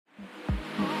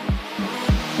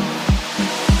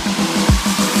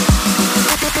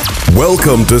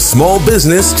Welcome to Small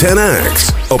Business 10X,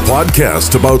 a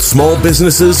podcast about small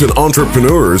businesses and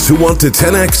entrepreneurs who want to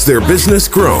 10X their business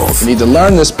growth. You need to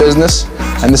learn this business,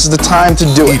 and this is the time to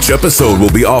do it. Each episode will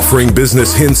be offering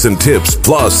business hints and tips,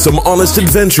 plus some honest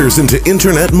adventures into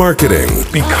internet marketing.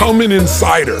 Become an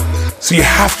insider, so you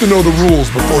have to know the rules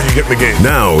before you get in the game.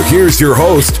 Now, here's your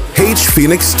host, H.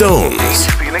 Phoenix Stones.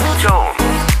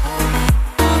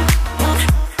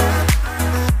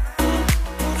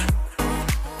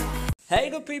 Hey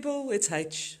good people, it's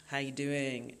H. How you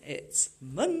doing? It's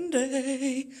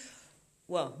Monday.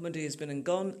 Well, Monday has been and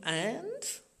gone, and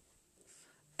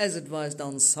as advised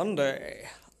on Sunday,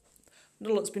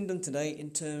 not a lot's been done today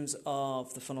in terms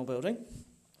of the funnel building.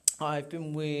 I've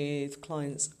been with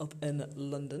clients up in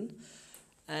London,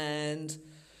 and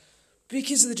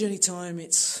because of the journey time,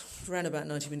 it's around about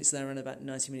 90 minutes there, around about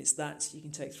 90 minutes that. You can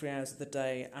take 3 hours of the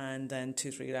day and then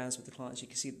 2-3 hours with the clients. You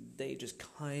can see they just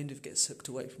kind of get sucked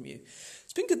away from you.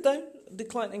 It's been good though. The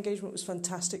client engagement was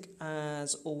fantastic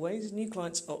as always. New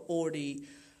clients are already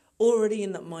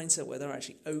in that mindset where they're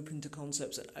actually open to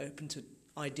concepts and open to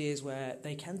ideas where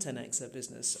they can 10x their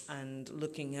business and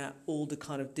looking at all the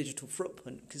kind of digital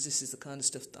footprint, because this is the kind of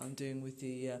stuff that I'm doing with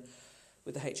the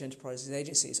H Enterprises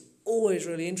agency. It's always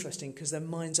really interesting because their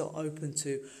minds are open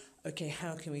to, okay,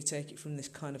 how can we take it from this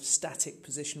kind of static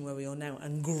position where we are now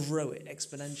and grow it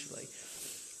exponentially?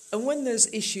 And when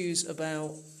there's issues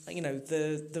about,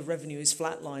 the revenue is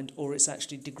flatlined or it's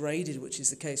actually degraded, which is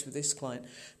the case with this client,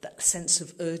 that sense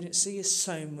of urgency is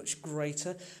so much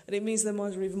greater, and it means their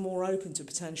minds are even more open to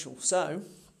potential. So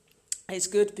it's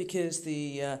good because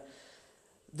the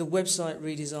website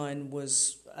redesign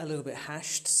was a little bit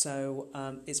hashed, so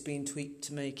it's been tweaked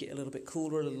to make it a little bit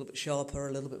cooler, a little bit sharper,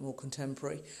 a little bit more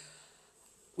contemporary,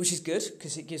 which is good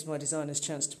because it gives my designers a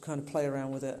chance to kind of play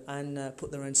around with it and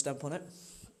put their own stamp on it,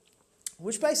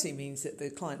 which basically means that the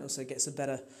client also gets a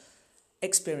better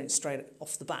experience straight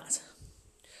off the bat.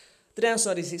 The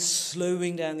downside is it's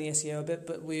slowing down the SEO a bit,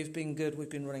 but we've been good. We've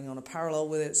been running on a parallel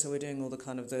with it, so we're doing all the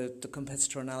kind of the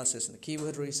competitor analysis and the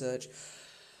keyword research.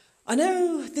 I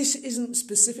know this isn't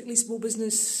specifically small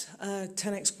business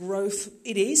 10x growth.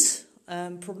 It is,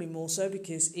 probably more so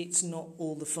because it's not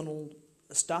all the funnel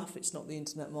stuff. It's not the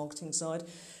internet marketing side.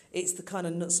 It's the kind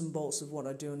of nuts and bolts of what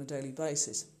I do on a daily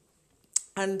basis.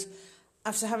 And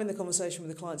after having the conversation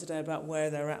with the client today about where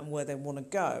they're at and where they want to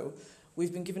go,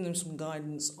 we've been giving them some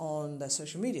guidance on their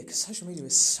social media, because social media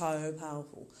is so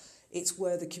powerful. It's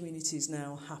where the communities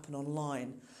now happen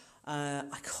online.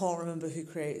 I can't remember who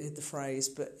created the phrase,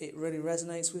 but it really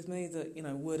resonates with me that,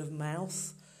 word of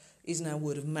mouth is now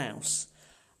word of mouse.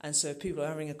 And so if people are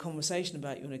having a conversation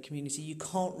about you in a community, you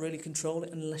can't really control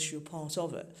it unless you're part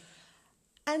of it.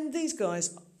 And these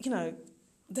guys,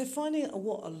 they're finding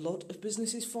what a lot of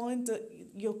businesses find, that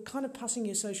you're kind of passing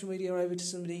your social media over to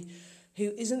somebody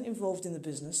who isn't involved in the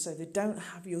business, so they don't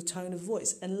have your tone of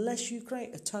voice, unless you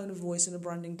create a tone of voice in a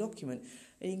branding document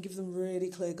and you can give them really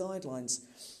clear guidelines.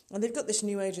 And they've got this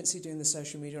new agency doing the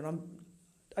social media, and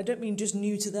I don't mean just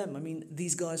new to them. I mean,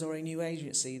 these guys are a new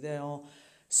agency. They are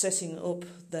setting up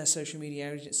their social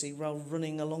media agency while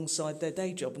running alongside their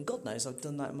day job. And God knows I've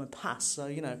done that in my past. So,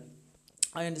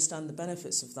 I understand the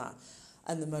benefits of that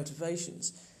and the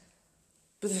motivations.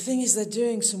 But the thing is, they're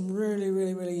doing some really,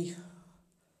 really, really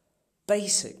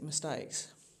basic mistakes.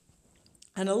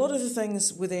 And a lot of the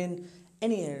things within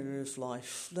any area of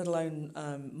life, let alone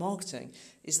marketing,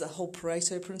 is the whole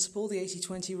Pareto principle, the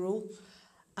 80-20 rule.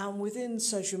 And within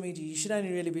social media, you should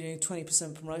only really be doing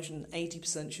 20% promotion,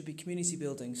 80% should be community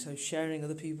building, so sharing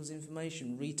other people's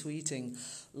information, retweeting,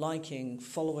 liking,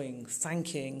 following,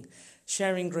 thanking,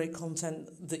 sharing great content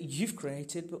that you've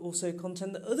created, but also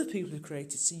content that other people have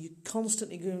created, so you're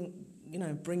constantly going,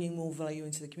 bringing more value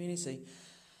into the community.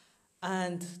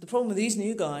 And the problem with these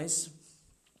new guys,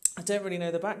 I don't really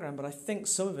know the background, but I think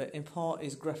some of it, in part,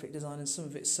 is graphic design and some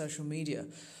of it's social media.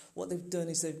 What they've done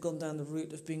is they've gone down the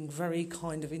route of being very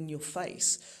kind of in your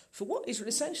face for what is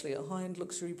essentially a high-end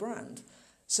luxury brand.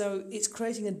 So it's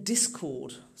creating a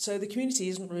discord. So the community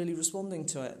isn't really responding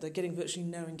to it. They're getting virtually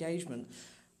no engagement.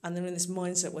 And they're in this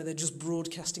mindset where they're just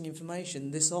broadcasting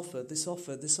information, this offer, this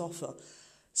offer, this offer.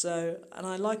 So, and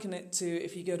I liken it to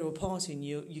if you go to a party and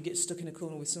you get stuck in a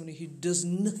corner with somebody who does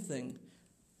nothing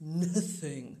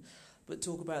but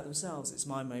talk about themselves. It's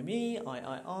my, me,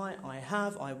 I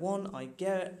have, I want, I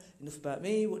get, enough about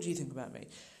me, what do you think about me?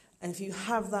 And if you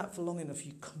have that for long enough,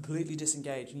 you completely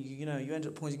disengage, and you end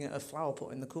up pointing at a flower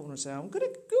pot in the corner and saying, I'm good,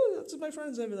 that's my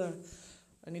friends over there.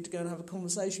 I need to go and have a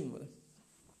conversation with them.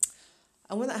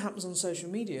 And when that happens on social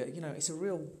media, it's a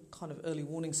real kind of early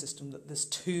warning system that there's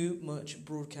too much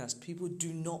broadcast. People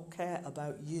do not care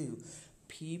about you.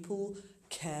 People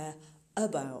care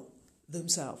about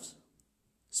themselves.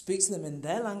 Speak to them in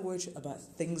their language about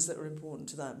things that are important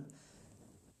to them.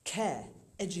 Care,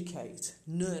 educate,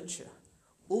 nurture.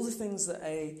 All the things that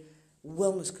a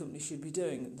wellness company should be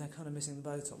doing, they're kind of missing the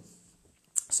boat on.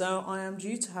 So I am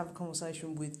due to have a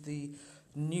conversation with the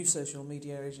new social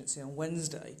media agency on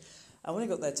Wednesday. And when I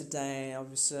got there today, I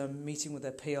was meeting with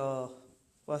their PR.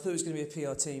 Well, I thought it was going to be a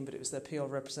PR team, but it was their PR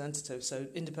representative, so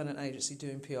independent agency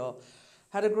doing PR.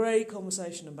 Had a great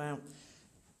conversation about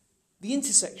the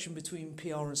intersection between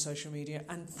PR and social media,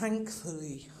 and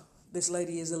thankfully this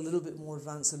lady is a little bit more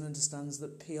advanced and understands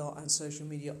that PR and social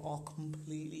media are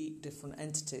completely different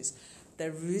entities.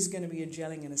 There is going to be a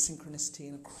gelling and a synchronicity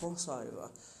and a crossover,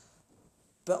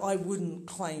 but I wouldn't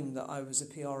claim that I was a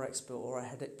PR expert or I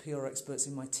had PR experts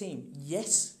in my team.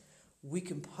 Yes, we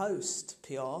can post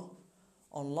PR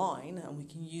online and we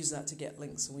can use that to get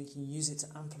links and we can use it to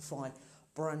amplify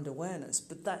brand awareness,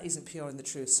 but that isn't PR in the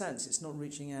truest sense. It's not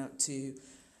reaching out to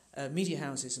media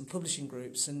houses and publishing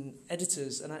groups and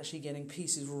editors and actually getting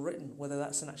pieces written, whether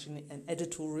that's actually an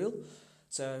editorial,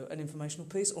 so an informational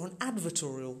piece, or an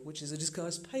advertorial, which is a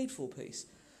disguised paid-for piece.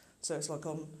 So it's like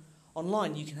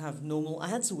online you can have normal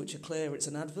ads, which are clear it's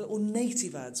an advert, or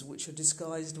native ads, which are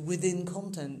disguised within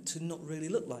content to not really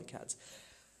look like ads.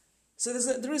 So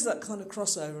there is that kind of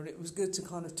crossover, and it was good to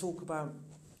kind of talk about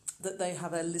that they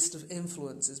have a list of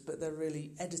influencers, but they're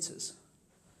really editors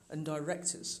and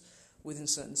directors within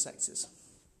certain sectors.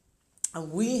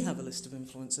 And we have a list of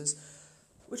influencers,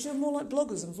 which are more like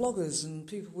bloggers and vloggers and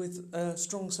people with a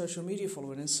strong social media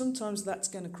following. And sometimes that's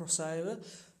going to cross over,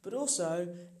 but also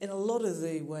in a lot of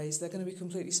the ways they're going to be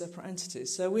completely separate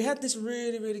entities. So we had this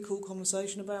really, really cool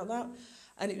conversation about that.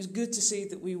 And it was good to see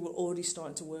that we were already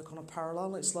starting to work on a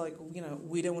parallel. It's like,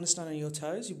 we don't want to stand on your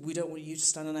toes. We don't want you to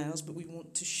stand on ours, but we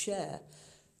want to share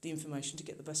the information to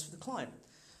get the best for the client.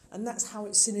 And that's how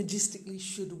it synergistically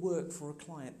should work for a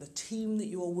client. The team that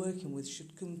you are working with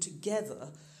should come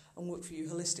together and work for you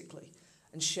holistically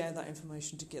and share that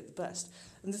information to get the best.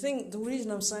 And the reason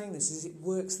I'm saying this is it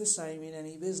works the same in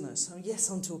any business. Yes,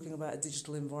 I'm talking about a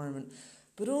digital environment,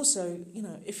 but also,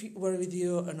 whether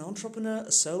you're an entrepreneur, a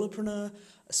solopreneur,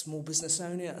 a small business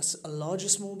owner, a larger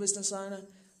small business owner,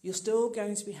 you're still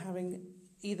going to be having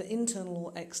either internal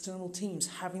or external teams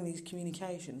having these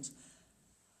communications.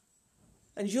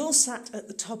 And you're sat at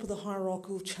the top of the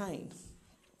hierarchical chain,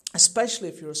 especially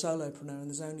if you're a solopreneur and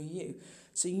there's only you.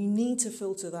 So you need to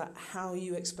filter that how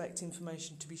you expect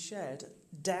information to be shared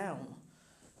down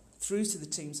through to the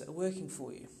teams that are working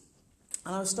for you.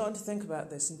 And I was starting to think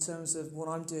about this in terms of what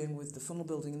I'm doing with the funnel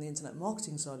building and the internet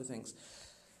marketing side of things.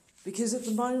 Because at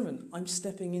the moment, I'm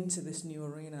stepping into this new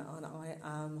arena and I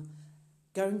am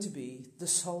going to be the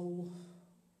sole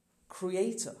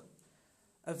creator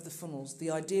of the funnels.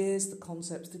 The ideas, the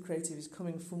concepts, the creative is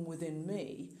coming from within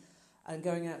me, and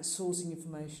going out sourcing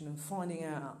information and finding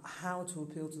out how to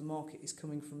appeal to the market is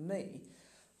coming from me.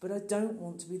 But I don't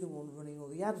want to be the one running all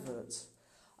the adverts.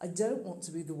 I don't want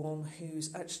to be the one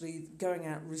who's actually going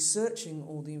out researching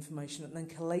all the information and then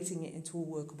collating it into a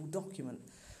workable document.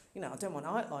 I don't mind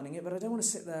outlining it, but I don't want to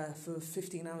sit there for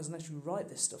 15 hours and actually write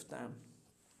this stuff down.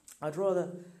 I'd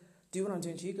rather do what I'm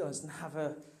doing to you guys than have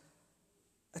a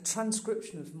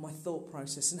transcription of my thought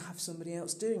process and have somebody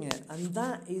else doing it. And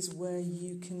that is where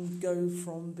you can go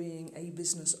from being a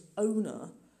business owner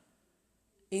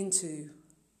into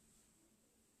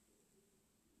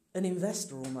an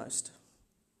investor almost.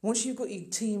 Once you've got your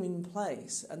team in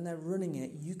place and they're running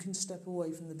it, you can step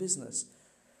away from the business.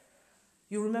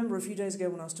 You'll remember a few days ago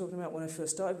when I was talking about when I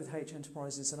first started with H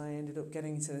Enterprises, and I ended up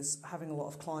getting to this, having a lot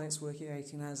of clients working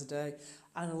 18 hours a day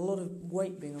and a lot of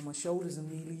weight being on my shoulders and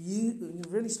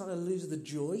really starting to lose the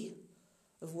joy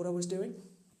of what I was doing.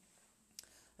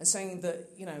 And saying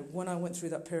that, when I went through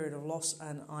that period of loss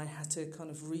and I had to kind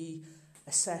of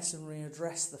reassess and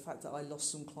readdress the fact that I lost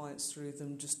some clients through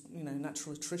them just,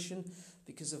 natural attrition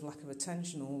because of lack of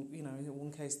attention, or, in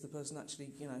one case the person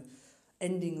actually,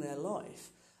 ending their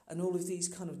life. And all of these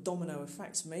kind of domino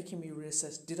effects making me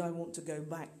reassess, did I want to go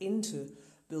back into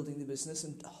building the business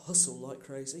and hustle like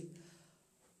crazy?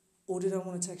 Or did I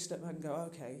want to take a step back and go,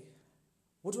 okay,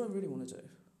 what do I really want to do?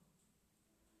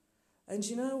 And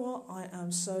you know what? I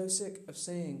am so sick of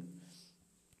seeing,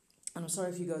 and I'm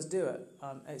sorry if you guys do it,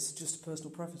 it's just a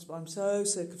personal preference, but I'm so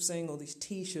sick of seeing all these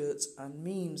T-shirts and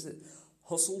memes that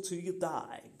hustle till you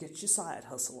die, get your side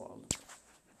hustle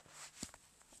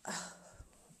on.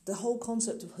 The whole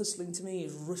concept of hustling to me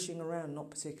is rushing around,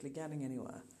 not particularly getting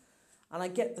anywhere. And I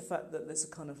get the fact that there's a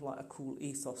kind of like a cool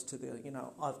ethos to the,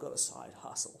 I've got a side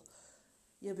hustle.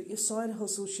 Yeah, but your side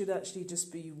hustle should actually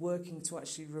just be working to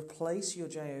actually replace your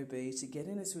JOB, to get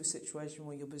into a situation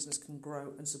where your business can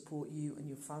grow and support you and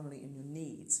your family and your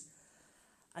needs.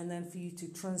 And then for you to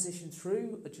transition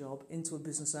through a job into a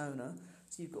business owner.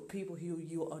 So you've got people who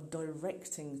you are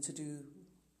directing to do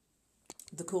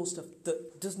the cool stuff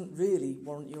that doesn't really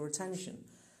warrant your attention.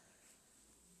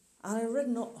 And I read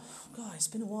it's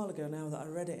been a while ago now that I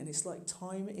read it, and it's like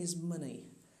time is money.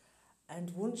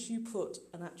 And once you put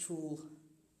an actual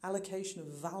allocation of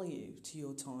value to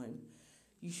your time,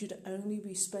 you should only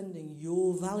be spending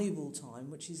your valuable time,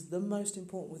 which is the most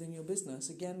important within your business.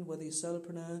 Again, whether you're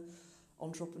solopreneur,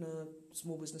 entrepreneur,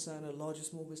 small business owner, larger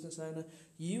small business owner,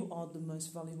 you are the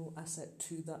most valuable asset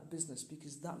to that business,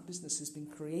 because that business has been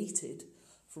created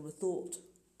from a thought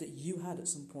that you had at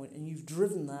some point, and you've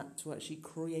driven that to actually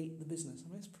create the business. I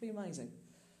mean, it's pretty amazing.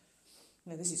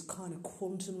 This is kind of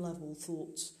quantum level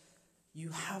thoughts. You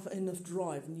have enough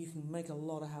drive and you can make a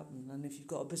lot happen. And if you've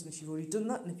got a business, you've already done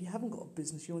that. And if you haven't got a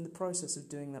business, you're in the process of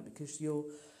doing that, because you're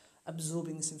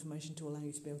absorbing this information to allow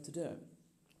you to be able to do it.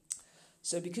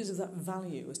 So because of that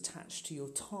value attached to your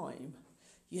time,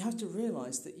 you have to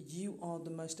realise that you are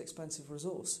the most expensive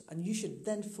resource, and you should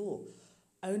therefore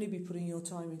only be putting your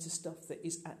time into stuff that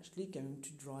is actually going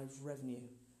to drive revenue.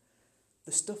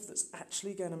 The stuff that's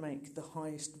actually going to make the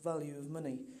highest value of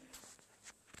money.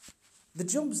 The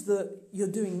jobs that you're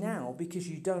doing now, because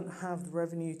you don't have the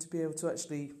revenue to be able to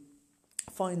actually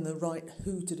find the right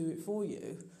who to do it for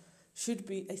you, should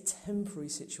be a temporary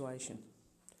situation.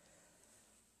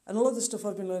 And a lot of the stuff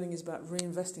I've been learning is about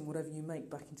reinvesting whatever you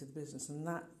make back into the business, and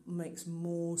that makes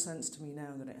more sense to me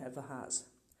now than it ever has.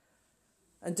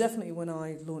 And definitely when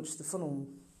I launch the funnel,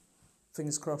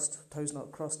 fingers crossed, toes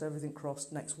not crossed, everything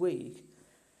crossed next week,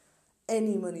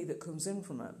 any money that comes in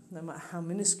from it, no matter how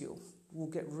minuscule, will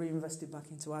get reinvested back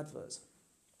into adverts.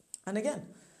 And again,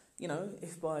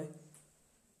 if by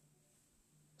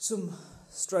some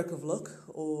stroke of luck,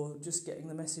 or just getting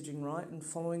the messaging right and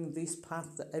following this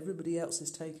path that everybody else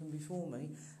has taken before me,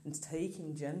 and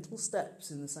taking gentle steps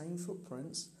in the same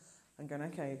footprints, and going,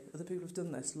 okay, other people have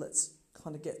done this, let's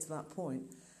kind of get to that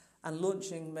point, and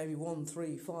launching maybe 1,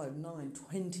 3, 5, 9,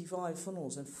 25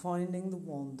 funnels, and finding the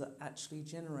one that actually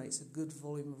generates a good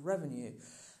volume of revenue,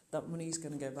 that money is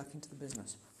going to go back into the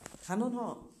business. Hand on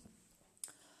heart,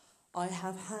 I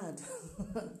have had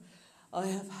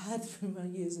through my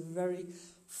years a very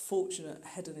fortunate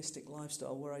hedonistic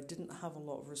lifestyle where I didn't have a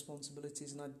lot of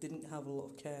responsibilities and I didn't have a lot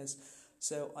of cares.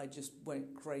 So I just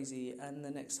went crazy, and the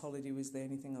next holiday was the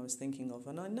only thing I was thinking of.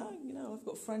 And I know, I've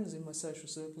got friends in my social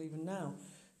circle even now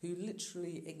who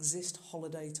literally exist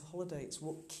holiday to holiday. It's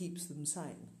what keeps them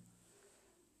sane.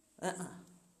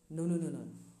 No.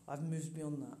 I've moved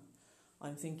beyond that.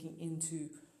 I'm thinking into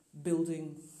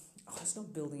building... it's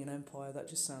not building an empire. That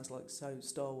just sounds like so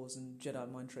Star Wars and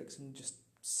Jedi mind tricks and just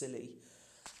silly.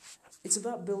 It's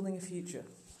about building a future.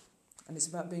 And it's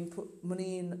about being put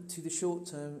money in to the short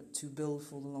term to build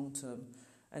for the long term,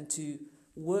 and to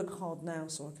work hard now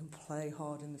so I can play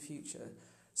hard in the future,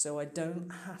 so I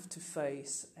don't have to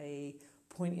face a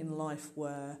point in life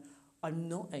where I'm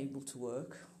not able to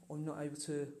work, or I'm not able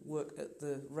to work at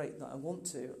the rate that I want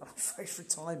to, and I face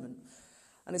retirement.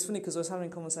 And it's funny because I was having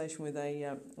a conversation with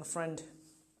a friend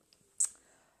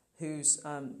who's,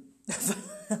 I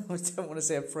don't want to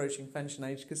say approaching pension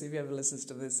age, because if he ever listens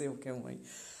to this, he'll kill me.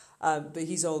 But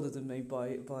he's older than me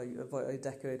by a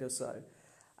decade or so.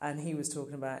 And he was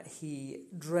talking about he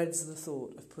dreads the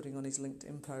thought of putting on his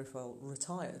LinkedIn profile,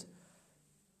 retired.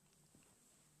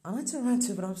 And I turned around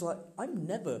to him and I was like, I'm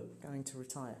never going to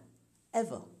retire.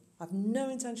 Ever. I have no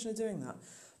intention of doing that,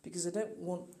 because I don't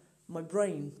want my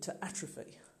brain to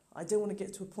atrophy. I don't want to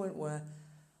get to a point where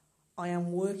I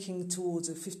am working towards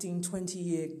a 15,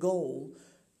 20-year goal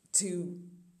to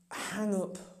hang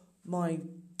up my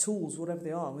tools, whatever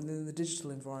they are, within the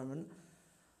digital environment,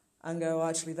 and go,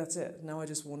 actually, that's it. Now I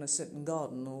just want to sit and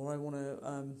garden, or I want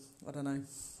to,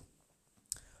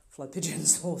 fly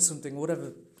pigeons or something,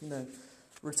 whatever,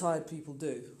 retired people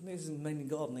do. This is mainly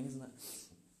gardening, isn't it?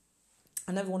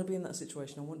 I never want to be in that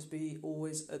situation. I want to be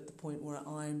always at the point where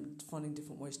I'm finding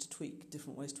different ways to tweak,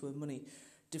 different ways to earn money,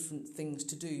 different things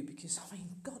to do, because,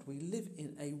 God, we live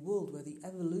in a world where the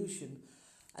evolution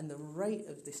and the rate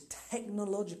of this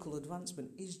technological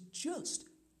advancement is just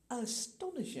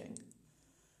astonishing.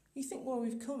 You think where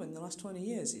we've come in the last 20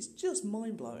 years, it's just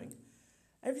mind-blowing.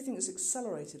 Everything is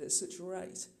accelerated at such a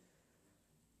rate.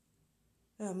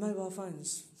 Mobile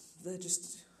phones, they're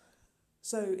just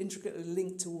so intricately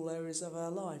linked to all areas of our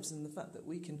lives, and the fact that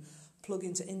we can plug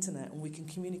into internet and we can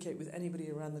communicate with anybody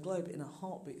around the globe in a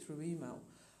heartbeat through email.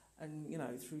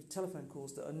 and through telephone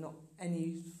calls that are not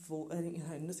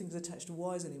nothing's attached to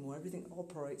wires anymore. Everything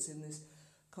operates in this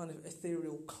kind of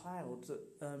ethereal cloud that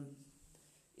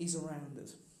is around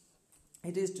us.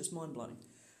 It is just mind-blowing.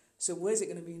 So where's it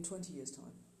going to be in 20 years'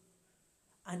 time?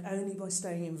 And only by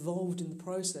staying involved in the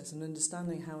process and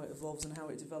understanding how it evolves and how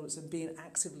it develops and being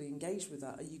actively engaged with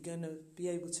that are you going to be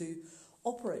able to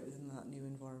operate within that new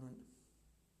environment.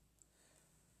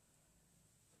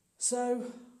 So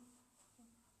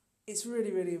it's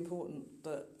really, really important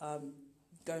that,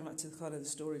 going back to kind of the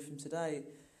story from today,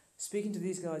 speaking to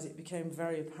these guys, it became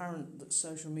very apparent that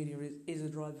social media is a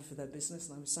driver for their business.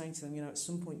 And I was saying to them, at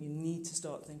some point you need to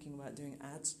start thinking about doing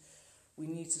ads. We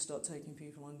need to start taking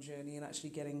people on a journey and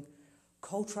actually getting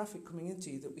cold traffic coming into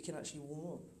you that we can actually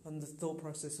warm up. And the thought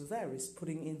process of there is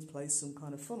putting into place some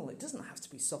kind of funnel. It doesn't have to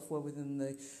be software within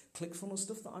the ClickFunnels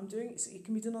stuff that I'm doing. It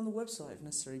can be done on the website if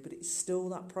necessary, but it's still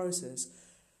that process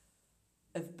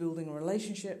of building a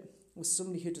relationship with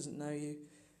somebody who doesn't know you,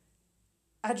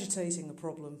 agitating a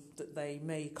problem that they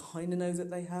may kind of know that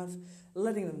they have,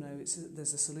 letting them know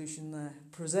there's a solution there,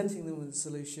 presenting them with a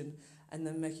solution, and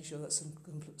then making sure that some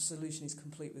solution is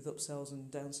complete with upsells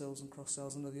and downsells and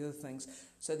cross-sells and all the other things,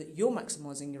 so that you're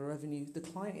maximising your revenue, the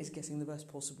client is getting the best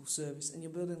possible service, and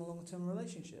you're building a long-term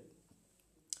relationship.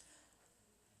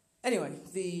 Anyway,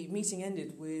 the meeting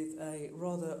ended with a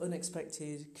rather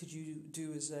unexpected could you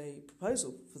do as a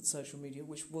proposal for the social media,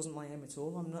 which wasn't my aim at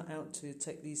all. I'm not out to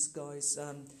take these guys'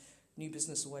 new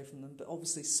business away from them, but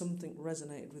obviously something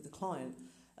resonated with the client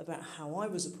about how I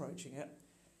was approaching it.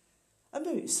 And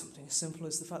maybe it's something as simple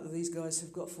as the fact that these guys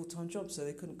have got full-time jobs, so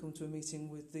they couldn't come to a meeting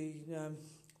with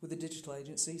the digital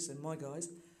agency, so my guys,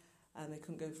 and they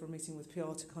couldn't go for a meeting with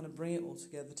PR to kind of bring it all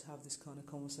together to have this kind of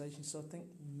conversation. So I think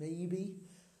maybe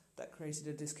that created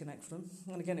a disconnect for them.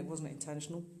 And again, it wasn't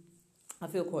intentional. I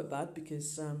feel quite bad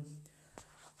because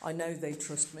I know they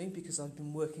trust me because I've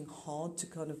been working hard to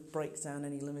kind of break down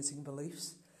any limiting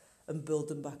beliefs and build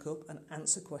them back up and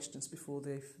answer questions before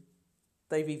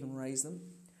they've even raised them.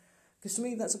 Because to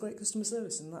me, that's a great customer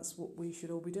service, and that's what we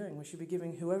should all be doing. We should be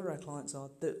giving whoever our clients are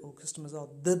or customers are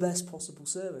the best possible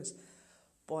service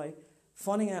by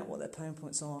finding out what their pain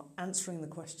points are, answering the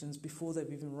questions before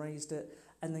they've even raised it,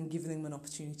 and then giving them an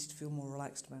opportunity to feel more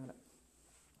relaxed about it.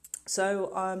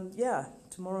 So,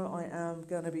 tomorrow I am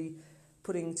going to be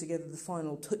putting together the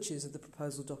final touches of the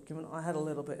proposal document. I had a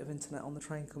little bit of internet on the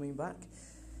train coming back,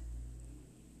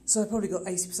 so I probably got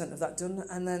 80% of that done,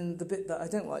 and then the bit that I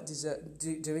don't like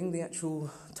doing, the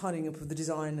actual tidying up of the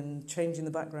design and changing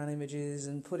the background images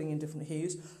and putting in different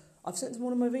hues, I've sent to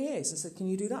one of my VAs and said, can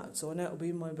you do that? So I know it'll be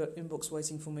in my inbox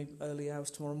waiting for me early hours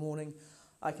tomorrow morning.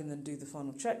 I can then do the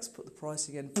final checks, put the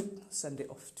pricing in, send it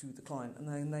off to the client. And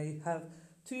then they have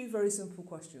two very simple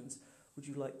questions. Would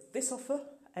you like this offer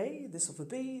A, this offer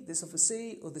B, this offer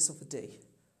C, or this offer D?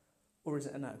 Or is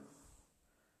it a no?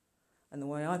 And the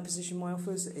way I position my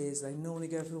offers is they normally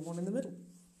go for the one in the middle.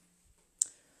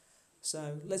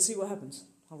 So let's see what happens.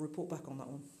 I'll report back on that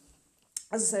one.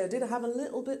 As I say, I did have a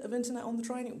little bit of internet on the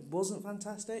train. It wasn't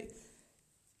fantastic.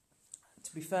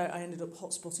 To be fair, I ended up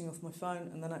hotspotting off my phone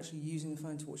and then actually using the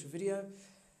phone to watch a video.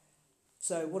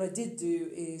 So what I did do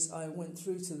is I went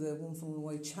through to the One Funnel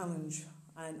Away challenge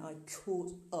and I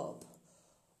caught up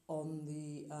on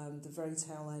the very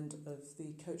tail end of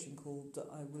the coaching call that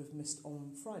I would have missed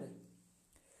on Friday.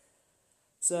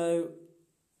 So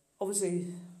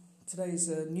obviously today's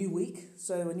a new week,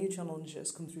 so a new challenge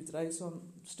has come through today, so I'm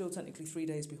still technically 3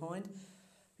 days behind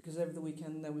because over the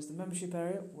weekend there was the membership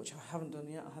area, which I haven't done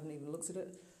yet, I haven't even looked at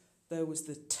it. There was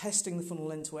the testing the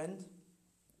funnel end to end.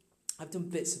 I've done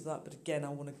bits of that, but again I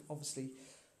want to obviously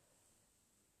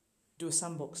do a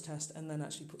sandbox test and then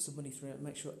actually put some money through it and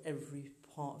make sure every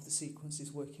part of the sequence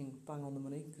is working bang on the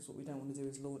money, because what we don't want to do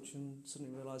is launch and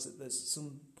suddenly realise that there's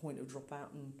some point of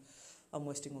dropout and I'm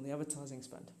wasting on the advertising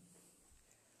spend.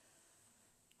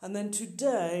 And then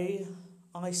today,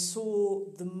 I saw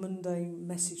the Monday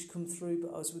message come through,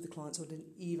 but I was with the client, so I didn't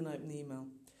even open the email.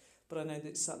 But I know that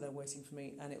it's sat there waiting for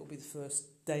me, and it will be the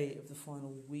first day of the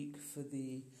final week for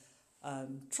the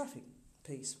traffic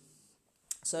piece.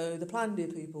 So the plan, dear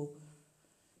people,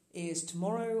 is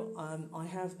tomorrow I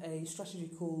have a strategy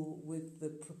call with the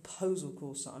proposal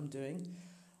course that I'm doing.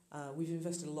 We've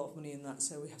invested a lot of money in that,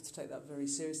 so we have to take that very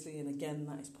seriously. And again,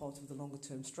 that is part of the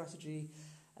longer-term strategy.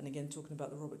 And again, talking about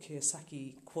the Robert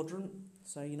Kiyosaki quadrant.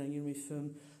 So, you move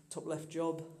from top left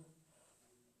job,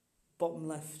 bottom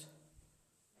left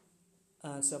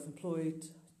self-employed,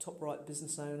 top right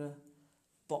business owner,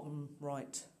 bottom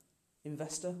right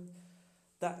investor.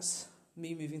 That's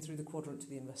me moving through the quadrant to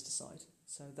the investor side.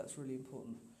 So that's really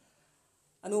important.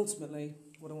 And ultimately,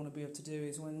 what I want to be able to do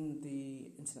is when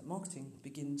the internet marketing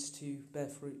begins to bear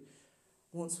fruit,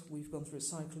 once we've gone through a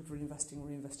cycle of reinvesting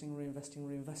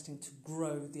to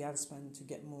grow the ad spend to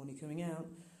get more money coming out,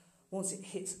 once it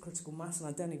hits a critical mass, and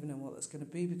I don't even know what that's going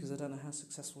to be because I don't know how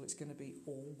successful it's going to be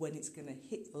or when it's going to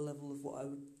hit a level of what I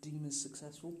would deem as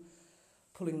successful,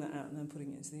 pulling that out and then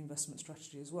putting it into the investment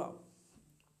strategy as well.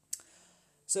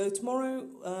 So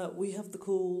tomorrow we have the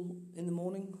call in the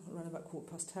morning around about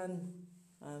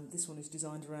 10:15. This one is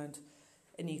designed around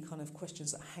any kind of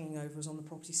questions that are hanging over us on the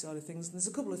property side of things. And there's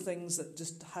a couple of things that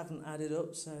just haven't added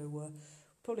up, so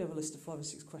probably have a list of 5 or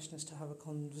 6 questions to have a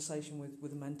conversation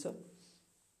with a mentor.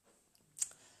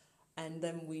 And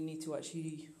then we need to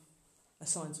actually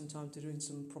assign some time to doing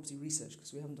some property research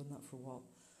because we haven't done that for a while.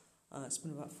 It's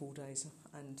been about 4 days,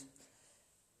 and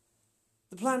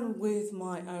the plan with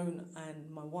my own and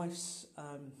my wife's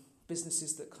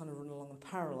businesses that kind of run along a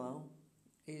parallel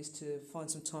is to find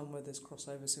some time where there's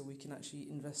crossover so we can actually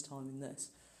invest time in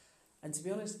this. And to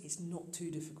be honest, it's not too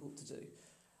difficult to do.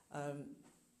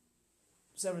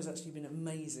 Sarah's actually been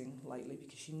amazing lately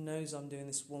because she knows I'm doing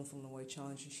this One Funnel Away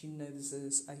challenge and she knows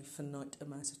there's a finite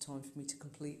amount of time for me to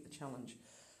complete the challenge.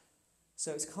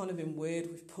 So it's kind of been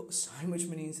weird. We've put so much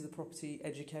money into the property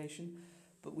education,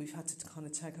 but we've had to kind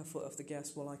of take our foot off the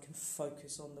gas while I can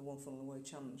focus on the One Funnel Away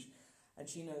challenge. And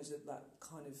she knows that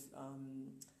kind of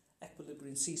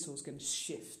equilibrium seesaw is going to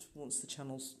shift once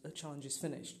the challenge is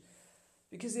finished.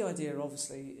 Because the idea,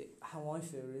 obviously, how I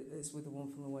feel is with the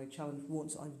One Funnel Away challenge,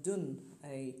 once I've done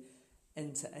a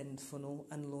end-to-end funnel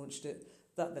and launched it,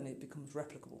 that then it becomes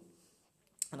replicable.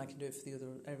 And I can do it for the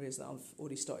other areas that I've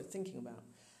already started thinking about.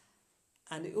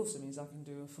 And it also means I can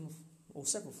do a funnel or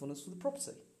several funnels for the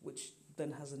property, which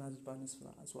then has an added bonus for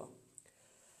that as well.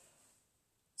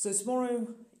 So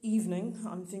tomorrow evening,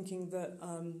 I'm thinking that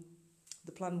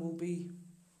the plan will be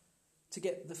to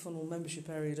get the funnel membership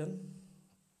area done.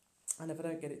 And if I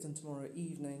don't get it done tomorrow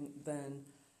evening, then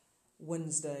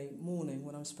Wednesday morning,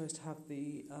 when I'm supposed to have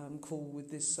the call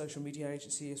with this social media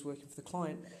agency who's working for the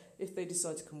client, if they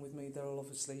decide to come with me, they'll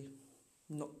obviously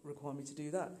not require me to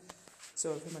do that.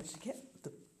 So if I manage to get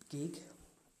the gig,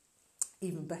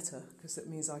 even better, because that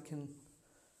means I can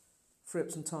free up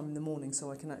some time in the morning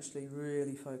so I can actually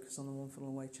really focus on the One Funnel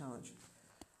Away challenge.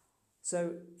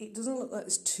 So it doesn't look like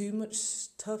there's too much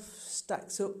stuff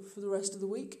stacked up for the rest of the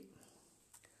week.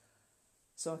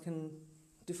 So I can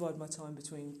divide my time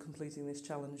between completing this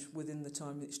challenge within the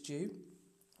time it's due.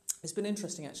 It's been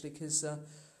interesting actually because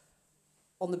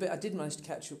on the bit I did manage to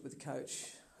catch up with the coach.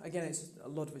 Again, a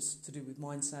lot of it's to do with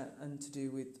mindset and to do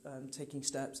with taking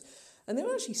steps. And they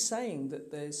were actually saying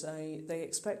that they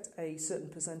expect a certain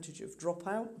percentage of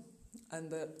dropout,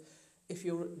 and that if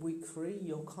you're at week 3,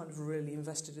 you're kind of really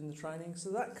invested in the training. So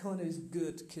that kind of is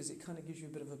good because it kind of gives you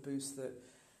a bit of a boost that,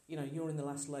 you know, you're in the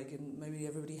last leg and maybe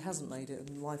everybody hasn't made it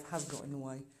and life has got in the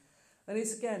way. And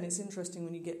it's interesting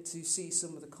when you get to see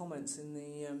some of the comments in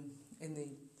the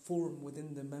forum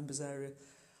within the members area.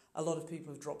 A lot of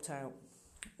people have dropped out,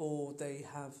 or they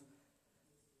have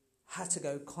had to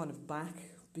go kind of back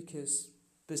because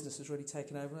business has really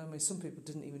taken over. I mean, some people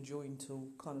didn't even join till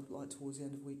kind of like towards the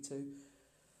end of week 2.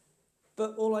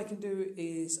 But all I can do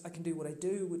is I can do what I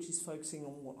do, which is focusing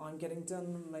on what I'm getting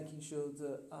done, making sure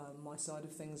that my side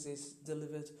of things is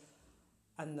delivered,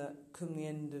 and that come the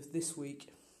end of this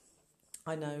week,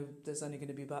 I know there's only going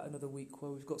to be about another week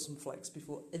where we've got some flex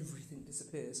before everything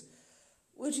disappears,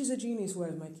 which is a genius way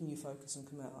of making you focus and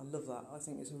come out. I love that. I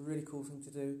think it's a really cool thing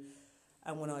to do.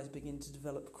 And when I begin to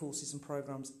develop courses and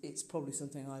programs, it's probably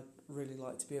something I'd really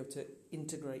like to be able to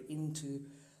integrate into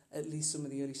at least some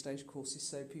of the early stage courses,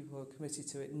 so people who are committed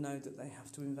to it know that they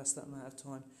have to invest that amount of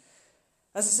time.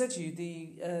 As I said to you,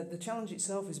 the challenge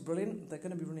itself is brilliant. They're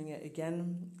going to be running it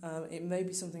again. It may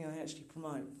be something I actually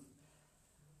promote,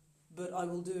 but I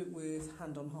will do it with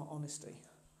hand-on-heart honesty.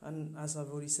 And as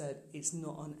I've already said, it's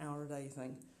not an hour-a-day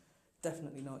thing.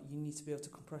 Definitely not. You need to be able to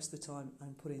compress the time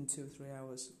and put in 2 or 3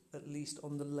 hours, at least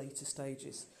on the later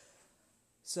stages.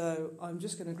 So I'm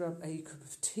just going to grab a cup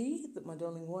of tea that my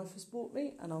darling wife has bought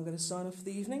me, and I'm going to sign off for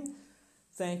the evening.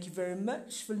 Thank you very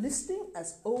much for listening,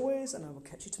 as always, and I will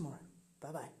catch you tomorrow.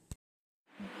 Bye-bye.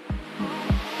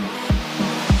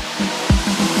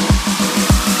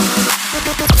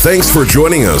 Thanks for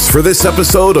joining us for this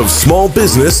episode of Small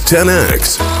Business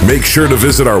 10X. Make sure to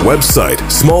visit our website,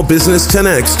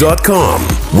 smallbusiness10x.com,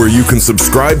 where you can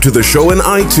subscribe to the show in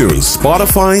iTunes,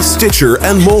 Spotify, Stitcher,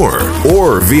 and more,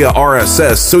 or via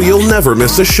RSS so you'll never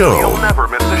miss a show.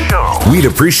 We'd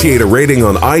appreciate a rating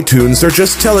on iTunes or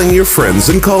just telling your friends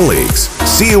and colleagues.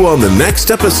 See you on the next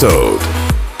episode.